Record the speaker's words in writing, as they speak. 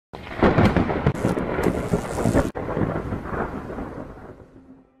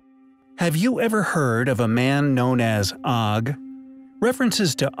Have you ever heard of a man known as Og?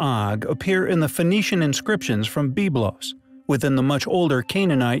 References to Og appear in the Phoenician inscriptions from Byblos, within the much older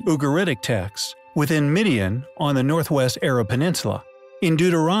Canaanite Ugaritic texts, within Midian on the northwest Arab Peninsula, in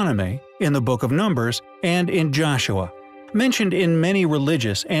Deuteronomy, in the Book of Numbers, and in Joshua. Mentioned in many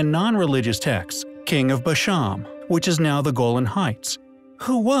religious and non-religious texts, king of Bashan, which is now the Golan Heights.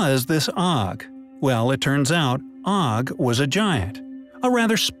 Who was this Og? Well, it turns out Og was a giant. A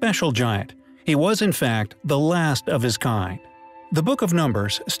rather special giant. He was in fact the last of his kind. The Book of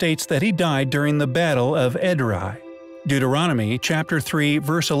Numbers states that he died during the Battle of Edrei. Deuteronomy chapter 3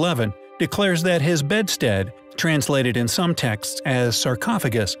 verse 11 declares that his bedstead, translated in some texts as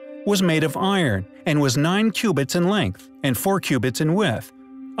sarcophagus, was made of iron and was 9 cubits in length and 4 cubits in width,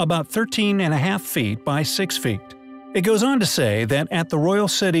 about 13.5 feet by 6 feet. It goes on to say that at the royal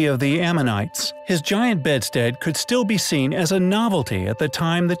city of the Ammonites, his giant bedstead could still be seen as a novelty at the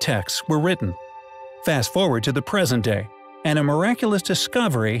time the texts were written. Fast forward to the present day, and a miraculous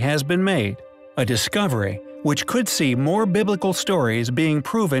discovery has been made. A discovery which could see more biblical stories being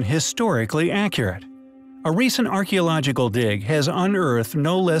proven historically accurate. A recent archaeological dig has unearthed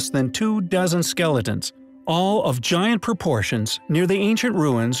no less than 24 skeletons, all of giant proportions, near the ancient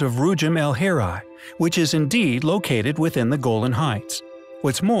ruins of Rujim el-Hiri, which is indeed located within the Golan Heights.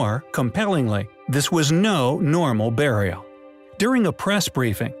 What's more, compellingly, this was no normal burial. During a press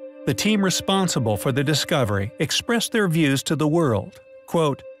briefing, the team responsible for the discovery expressed their views to the world.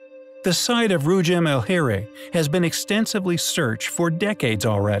 Quote, "The site of Rujim el-Hiri has been extensively searched for decades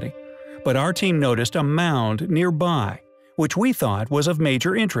already, but our team noticed a mound nearby, which we thought was of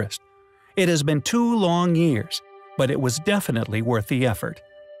major interest. It has been 2 long years, but it was definitely worth the effort,"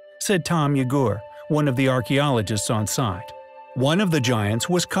 said Tom Yagur, one of the archaeologists on site. One of the giants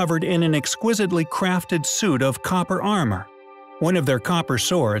was covered in an exquisitely crafted suit of copper armor. One of their copper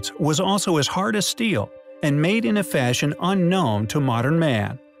swords was also as hard as steel and made in a fashion unknown to modern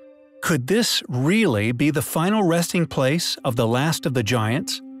man. Could this really be the final resting place of the last of the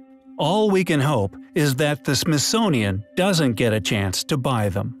giants? All we can hope is that the Smithsonian doesn't get a chance to buy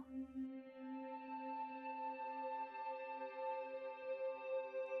them.